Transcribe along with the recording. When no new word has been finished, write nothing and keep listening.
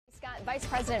Vice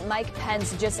President Mike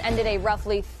Pence just ended a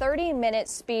roughly 30-minute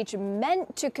speech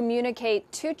meant to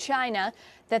communicate to China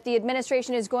that the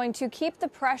administration is going to keep the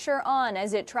pressure on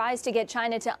as it tries to get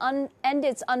China to end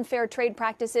its unfair trade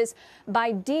practices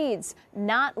by deeds,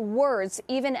 not words,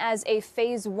 even as a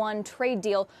phase one trade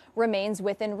deal remains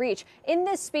within reach. In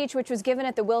this speech, which was given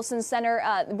at the Wilson Center,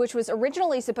 which was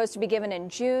originally supposed to be given in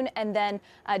June and then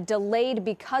delayed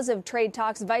because of trade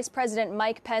talks, Vice President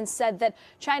Mike Pence said that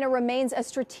China remains a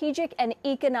strategic and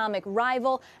economic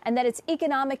rival and that its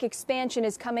economic expansion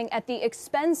is coming at the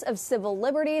expense of civil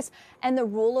liberties and the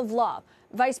rule of law.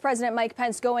 Vice President Mike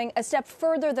Pence going a step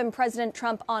further than President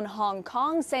Trump on Hong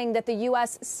Kong, saying that the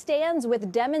U.S. stands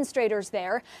with demonstrators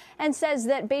there and says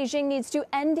that Beijing needs to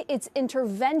end its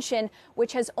intervention,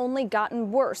 which has only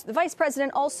gotten worse. The vice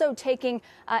president also taking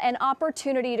an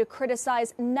opportunity to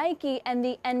criticize Nike and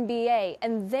the NBA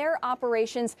and their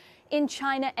operations in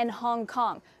China and Hong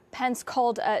Kong. Pence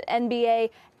called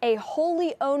NBA a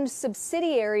wholly owned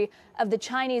subsidiary of the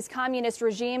Chinese communist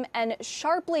regime and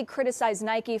sharply criticized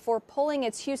Nike for pulling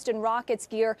its Houston Rockets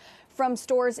gear from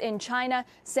stores in China,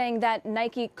 saying that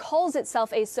Nike calls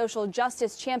itself a social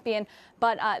justice champion,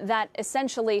 but that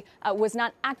essentially was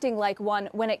not acting like one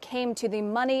when it came to the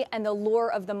money and the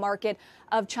lure of the market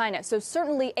of China. So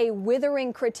certainly a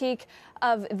withering critique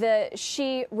of the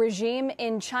Xi regime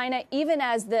in China, even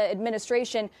as the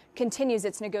administration continues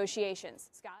its negotiations.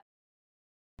 Scott?